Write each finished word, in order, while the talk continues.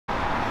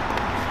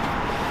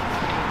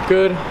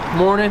Good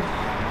morning.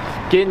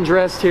 Getting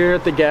dressed here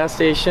at the gas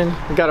station.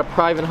 We got a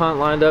private hunt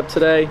lined up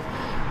today.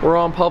 We're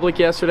on public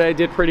yesterday,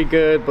 did pretty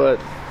good, but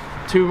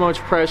too much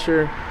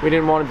pressure. We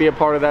didn't want to be a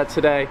part of that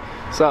today.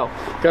 So,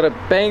 got a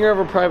banger of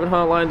a private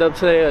hunt lined up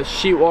today, a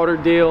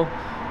sheetwater deal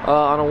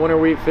on a winter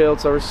wheat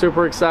field. So we're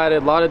super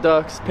excited. A lot of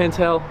ducks,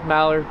 pintail,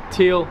 mallard,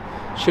 teal.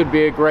 Should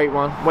be a great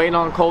one. Waiting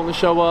on Colton to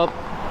show up.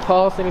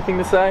 Hollis, anything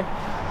to say?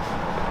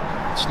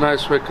 It's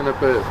nice waking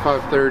up at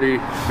 5:30,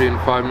 being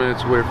 5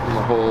 minutes away from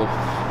the hole.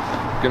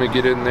 Gonna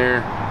get in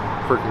there,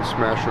 freaking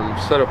smash them.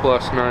 Set up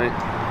last night.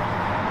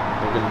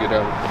 We're gonna get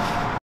out.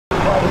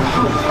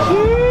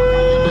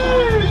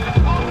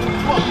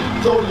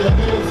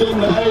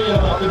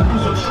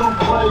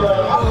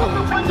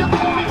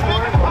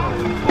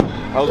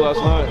 How was last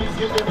night?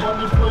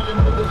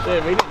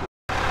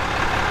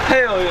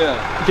 Hell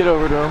yeah! Get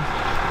over to him.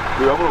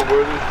 Dude, I'm gonna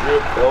wear this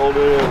drip all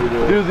day every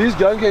day. Dude, these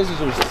gun cases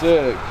are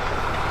sick.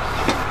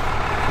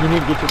 You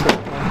need to get your first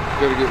one.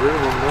 Gotta get rid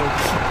of them now.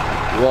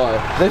 Why?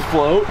 They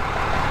float?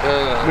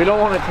 We don't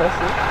want to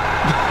test it.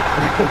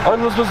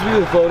 Aren't those supposed to be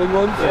the floating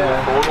ones?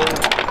 Yeah.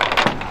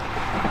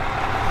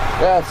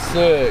 That's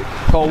sick.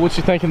 Cole, what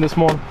you thinking this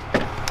morning? I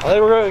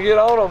think we're gonna get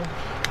on them.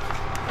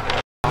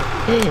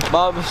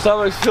 My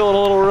stomach's feeling a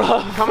little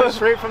rough. Coming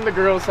straight from the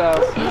girl's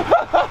house.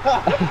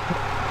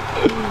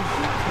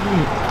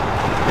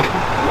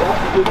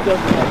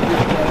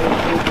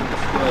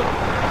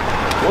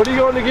 What are you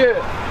going to get?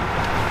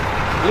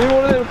 You need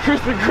one of them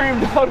Krispy Kreme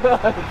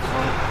donuts.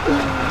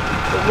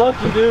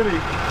 Lucky Duty.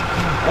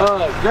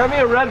 Grab me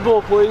a Red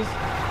Bull, please.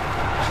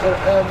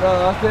 And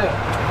that's it.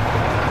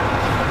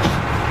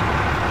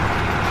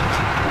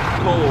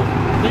 Cool.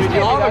 Do you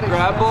have a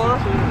grab bar?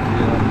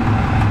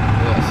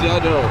 Yeah, see, I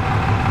don't.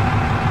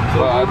 So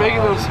we're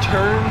making those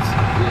turns,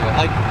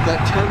 like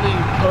that turn that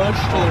you push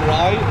to the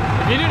right.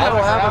 If you didn't I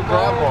don't have a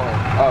grab bar.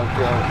 Oh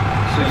god.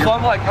 So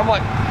I'm like,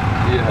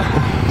 Yeah.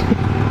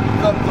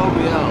 don't throw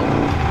me out.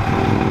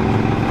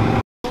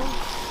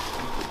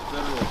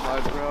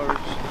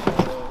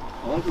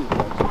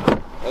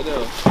 I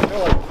know.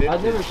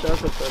 I've never shot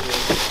the feather.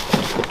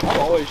 I've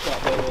always shot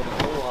feather my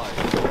whole life.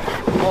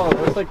 Oh,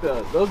 that's like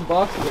those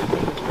boxes are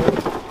clean.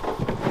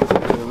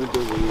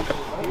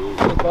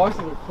 Those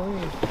boxes are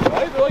clean.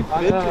 Right? They're like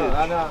vintage.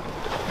 I know.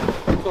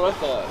 That's what I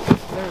thought.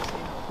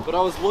 But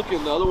I was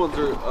looking, the other ones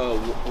are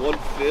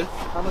 1/5.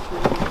 How much were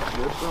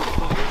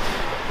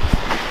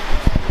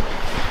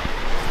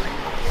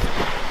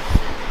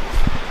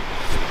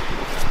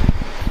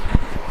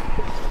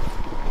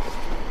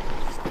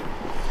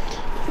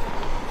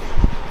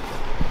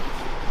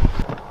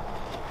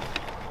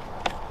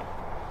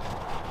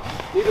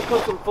Need to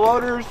put some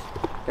floaters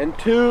and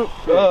two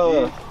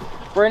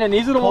Brandon,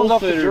 these are the ones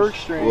off the jerk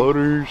string.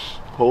 Floaters,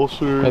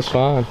 pulsers. That's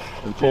fine.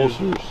 And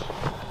pulsers.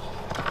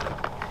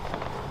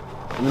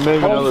 And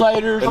maybe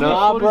pulsators,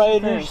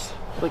 vibrators.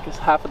 Like it's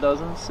half a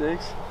dozen,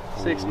 six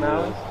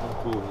mallards. I'm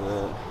cool with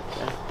that.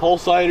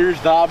 Pulsators,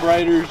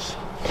 vibrators,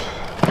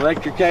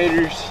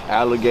 electricators,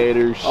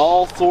 alligators.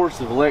 all sorts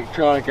of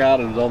electronic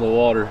items on the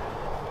water.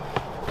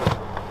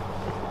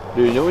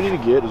 Dude, you know what we need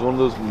to get is one of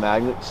those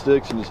magnet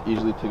sticks and just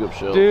easily pick up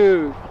shells.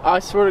 Dude, I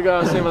swear to God,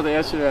 I was saying about that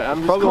yesterday. I'm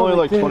just probably only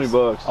like this.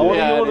 $20. I want to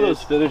Yeah, get one it of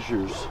those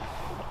finishers.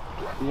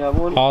 You have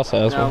one? Awesome,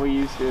 that's No, one. we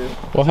used to.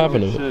 What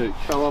happened to it? Sick.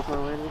 Fell off our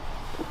landing.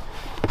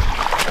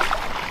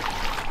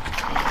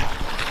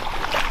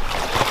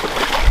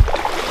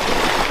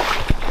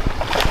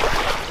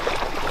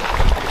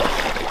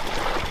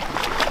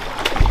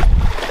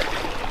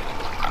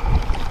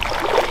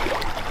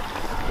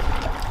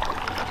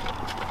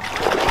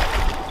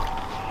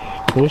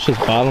 I wish this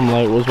bottom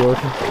light was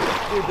working.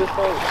 Dude, this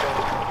light is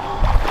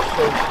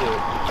so sick.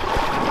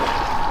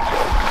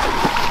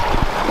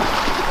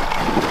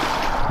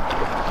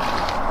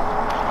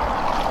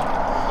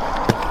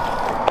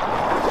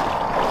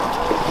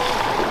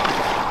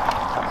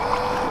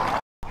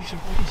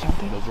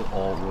 Those are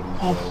all woodies,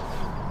 bro.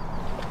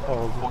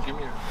 Well, give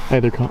me Hey,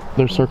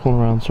 they're circling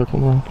around, We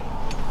gotta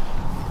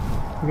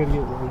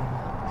get ready.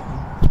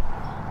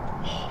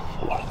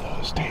 What are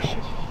those teal?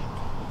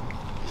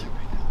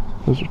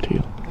 Those are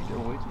teal. I think they're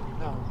way too.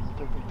 No,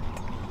 they're big.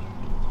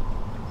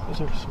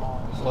 Those are small.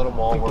 Just let them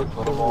all work.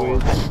 Let them all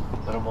work.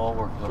 Let them all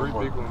work. Let 3 them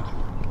work. big ones.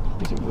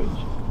 These are wedge.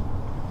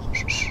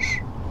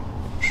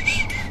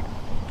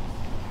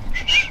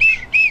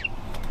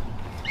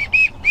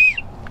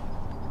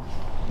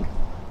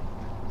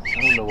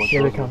 I don't know what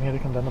Here those they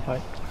come down the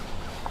pipe.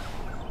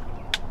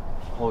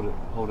 Hold it,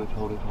 hold it,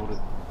 hold it, hold it.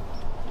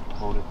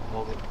 Hold it,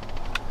 hold it.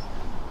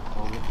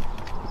 Hold it.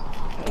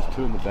 There's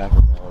two in the back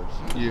of ours.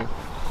 Yeah.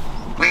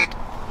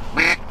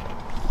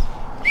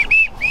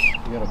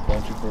 We got a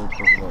bunch of birds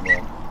working right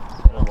now.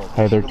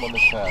 Hey, Shoot them on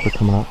this pass. they're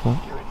coming out front.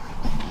 Shoot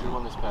them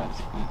on this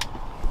pass.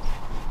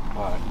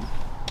 Alright.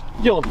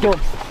 Kill him.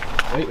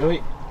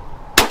 Wait.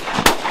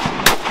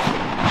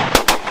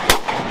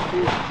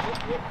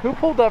 Who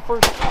pulled that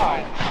first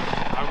shot?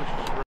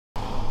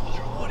 Those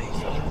are woodies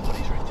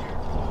right there.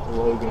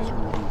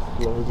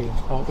 Logan.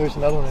 Oh, there's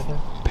another one right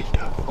there.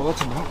 Oh,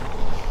 that's another.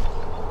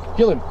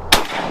 Kill him.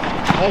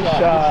 Nice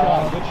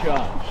shot. Good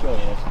shot. Show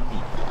us.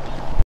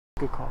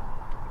 Good call.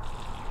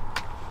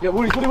 Yeah,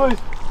 Woody.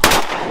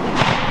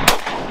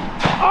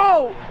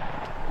 Oh!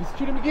 Let's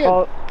shoot him again.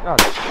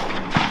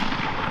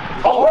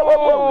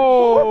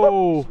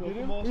 Oh!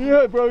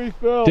 Yeah, bro, he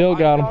fell. Still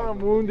got him. I'm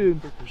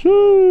wounded.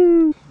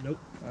 Shoo. Nope.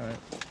 All right.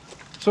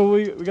 So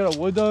we got a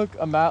wood duck.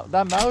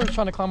 That mallard's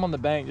trying to climb on the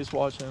bank. Just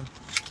watch him.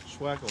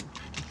 Swag him.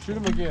 Shoot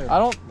him again. I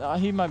don't.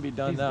 He might be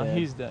done now. dead.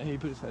 He's dead. He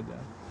put his head down.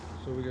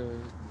 So we got.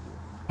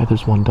 Hey,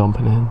 there's one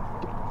dumping in.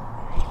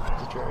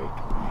 It's a Drake.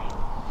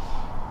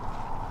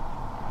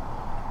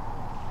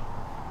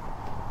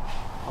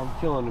 I'm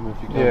killing him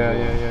if you can. Yeah.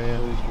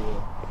 Please do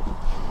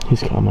it.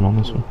 He's coming on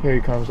this one. Here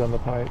he comes down the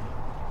pipe.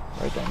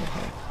 Right down the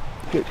pipe.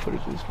 Good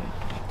footage of this one.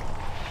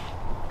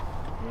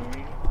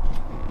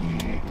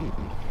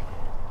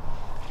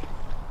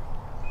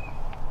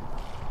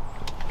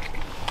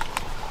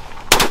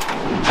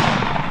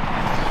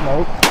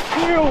 Smoke.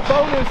 Heal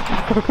bonus.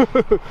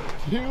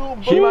 Heal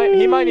bonus.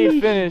 He might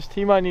need finished.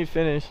 He might need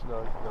finished.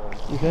 No.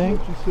 You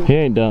think? He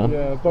ain't done.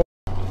 Yeah.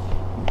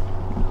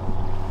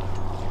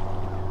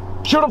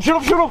 Shoot him. Two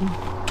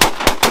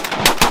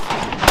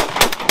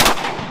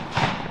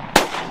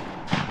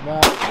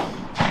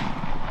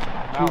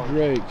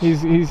Drakes. He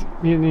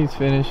needs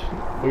finish.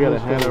 We got a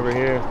hen over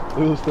here.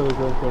 Look at this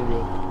right front of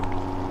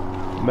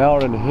you.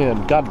 Mallard and a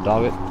hen. God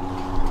dog it.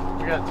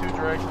 We got 2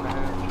 drakes and a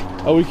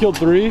hen. Oh, we killed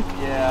 3?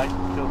 Yeah, I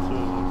killed 2 of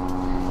them.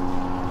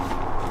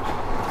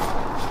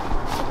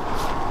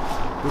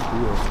 Good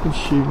deal. Good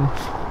shooting.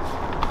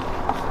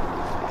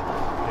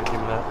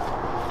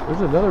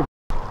 There's another.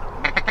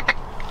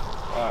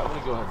 Alright, I'm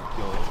gonna go ahead and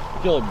kill it.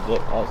 Kill him,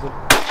 Austin.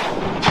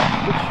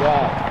 Good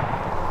shot.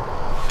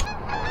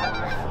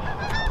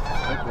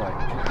 Keep right,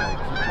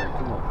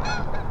 come on.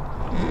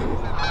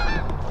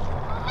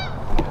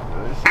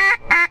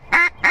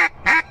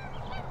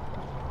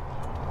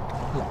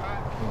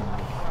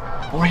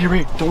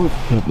 Wait, don't.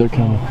 Yep, they're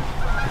coming.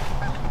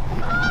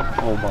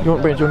 Oh my You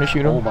want Brandon to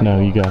shoot him? No,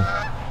 you got him.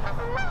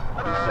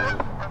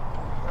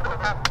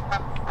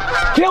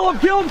 Kill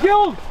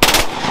him!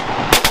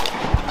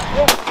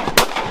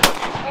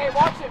 Hey,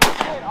 watch it.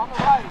 On the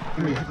right.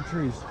 Hit the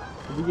trees.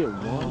 Did we get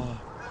one?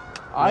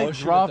 I Oh,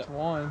 shoot dropped at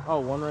one. Oh,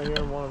 one right here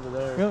and one over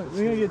there.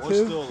 We gonna get One's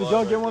 2? still Did alive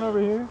y'all right get one there. over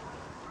here?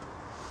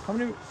 How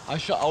many? I'll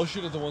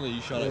shoot at the one that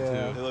you shot Yeah. at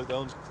too. Hey, look, that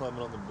one's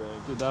climbing on the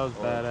bank. Dude, that was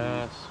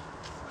badass.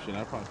 Shit,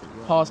 I probably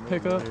could've Pause got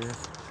pickup. one.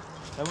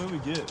 How many we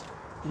get?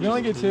 You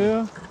only get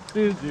 2?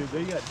 Dude,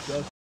 they got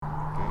just.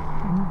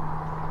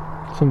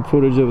 Some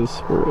footage of the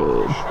spread.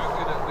 Shoot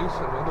it at least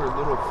another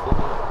little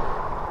fly.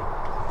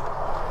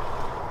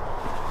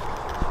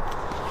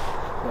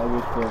 That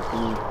was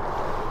fun.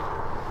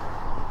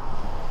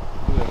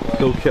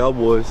 Go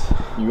Cowboys.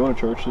 You going to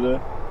church today?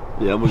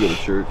 Yeah, I'm gonna go to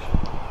church.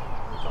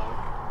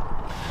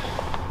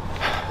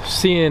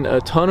 Seeing a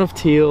ton of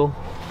teal.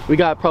 We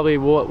got probably,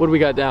 what do we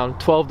got down?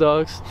 12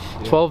 ducks,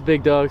 12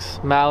 big ducks,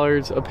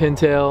 mallards, a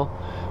pintail,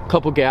 a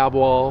couple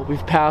gabwall.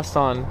 We've passed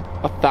on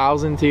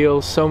 1,000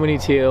 teal, so many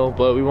teal,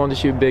 but we wanted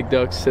to shoot big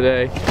ducks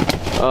today.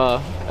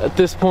 At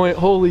this point,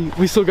 holy,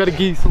 we still got a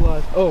geese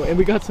alive. Oh, and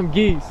we got some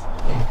geese.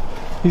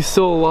 He's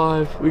still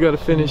alive. We got to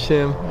finish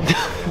him.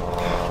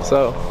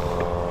 So,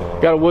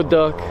 got a wood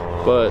duck,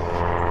 but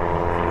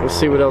we'll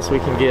see what else we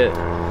can get.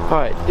 All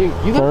right, dude,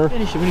 you gotta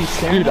finish it when he's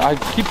staring. Dude, I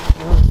keep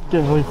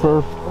Getting ready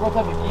for What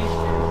type of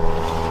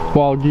geese?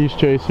 wild geese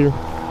chase here.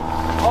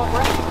 Oh,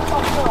 Brandon,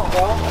 come on,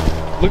 bro.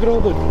 Look at all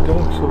the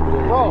ducks over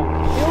there. Bro,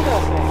 kill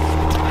that thing.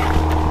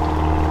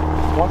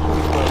 Watch what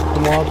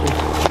I'm watching.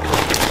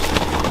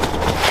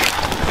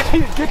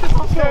 Get this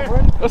on camera,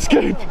 Brandon.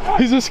 Escaped.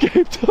 He's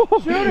escaped.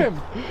 Shoot him.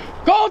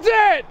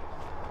 Golden!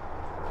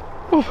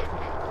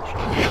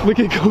 Look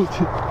at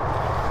Golden.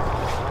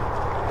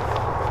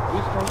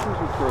 These countries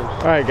are gross.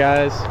 All right,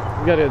 guys,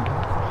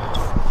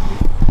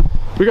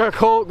 we got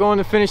Colt going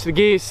to finish the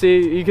geese.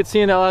 See, you could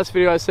see in that last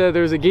video I said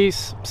there was a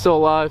geese still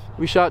alive.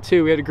 We shot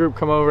 2. We had a group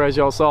come over, as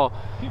y'all saw,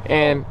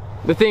 and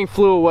the thing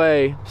flew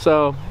away.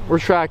 So we're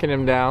tracking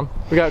him down.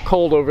 We got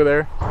Colt over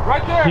there.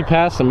 right there. He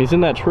passed him. He's in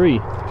that tree.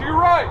 To your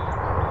right.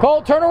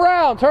 Colt, turn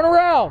around! Turn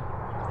around!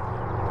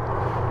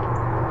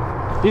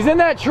 He's in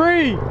that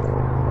tree. Get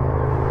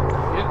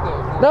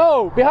the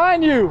No,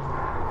 behind you.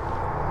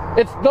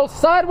 It's the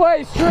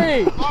sideways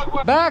tree.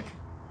 Sideways. Back.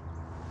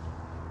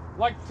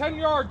 like 10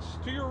 yards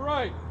to your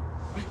right.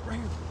 Right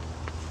here.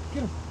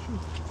 Get him. Shoot.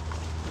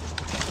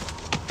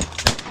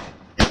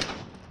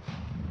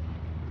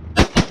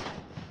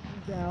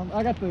 Down.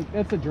 I got the.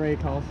 That's a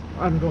Drake house.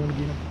 I'm going to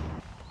get him.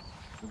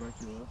 Go back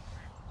to your left.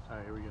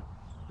 Alright, here we go.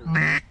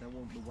 That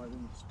one, the white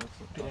one with the specks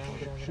up top.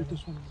 Shoot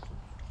this one.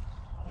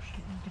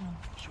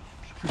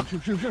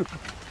 Shoot.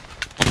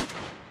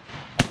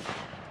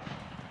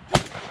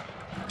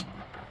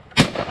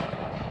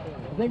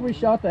 I think we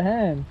shot the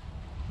hen.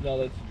 No,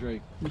 that's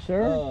Drake. You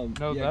sure? No,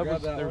 yeah, that grab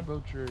was that their one.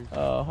 boat tree.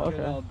 Oh, Okay,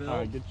 now, okay. Bill.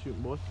 Alright, good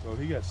shooting, boy. Bro,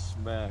 he got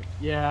smacked.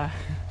 Yeah.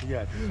 He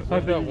got I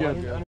got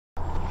one.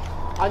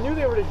 I knew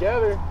they were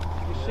together.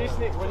 She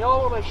sneaked when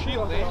y'all were like She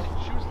was landing.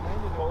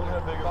 Colin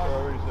had bigger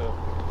priorities though.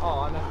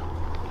 Oh, I know.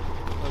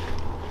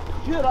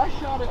 good. I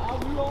shot it.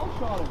 We all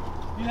shot it.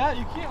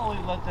 You can't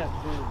only let that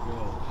bird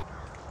go.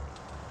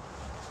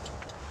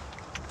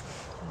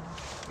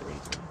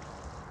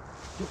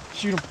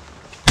 Shoot him.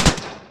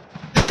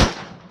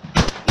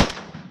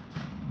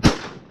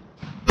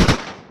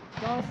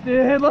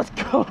 Dustin, let's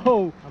go.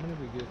 How many did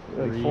we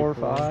get? Like 4 or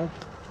 5.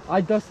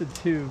 I dusted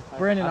 2.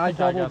 Brandon, I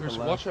doubled.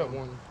 Watch that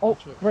one. Oh,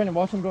 Watch it. Brandon,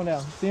 watch him go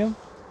down. See him?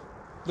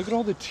 Look at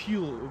all the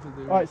teal over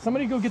there. All right,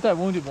 somebody go get that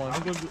wounded one. I'll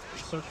go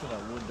search for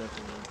that wood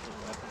definitely.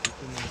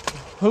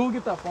 Who will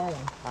get that far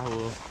one? I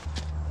will.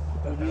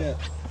 Where he at?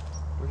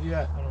 Where he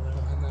at? I don't know.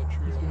 Behind that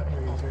tree. He's right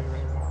here. He's right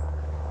here.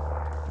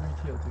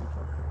 3 TL2.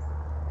 Fuck.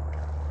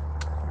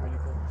 Ready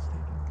to go?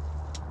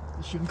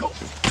 Let's shoot him. Go.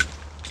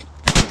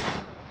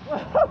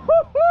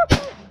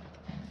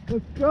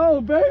 Let's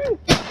go, baby.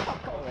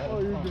 Oh,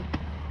 you're good.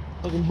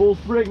 Fucking bull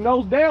sprig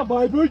nose down,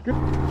 baby.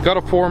 Got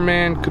a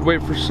 4-man, could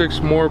wait for 6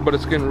 more, but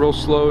it's getting real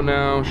slow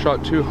now.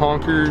 Shot 2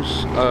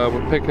 honkers.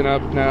 We're picking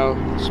up now.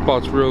 The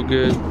spot's real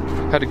good.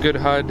 Had a good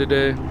hide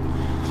today,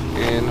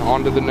 and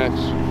on to the next.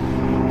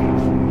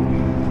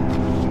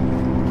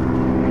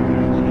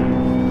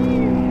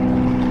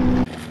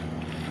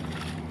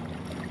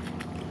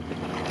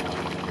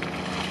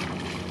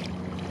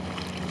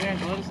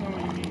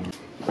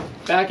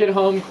 Back at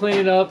home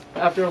cleaning up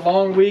after a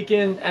long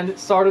weekend, and it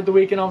started the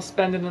weekend off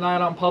spending the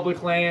night on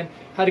public land.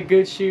 Had a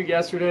good shoot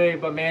yesterday,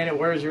 but man, it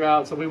wears you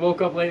out. So we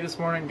woke up late this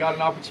morning, got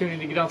an opportunity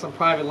to get on some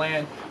private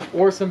land,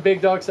 wore some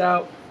big ducks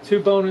out, 2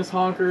 bonus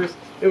honkers.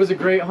 It was a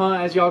great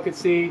hunt, as y'all could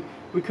see.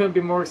 We couldn't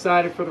be more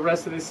excited for the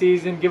rest of the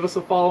season. Give us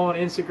a follow on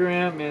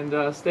Instagram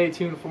and stay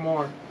tuned for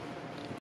more.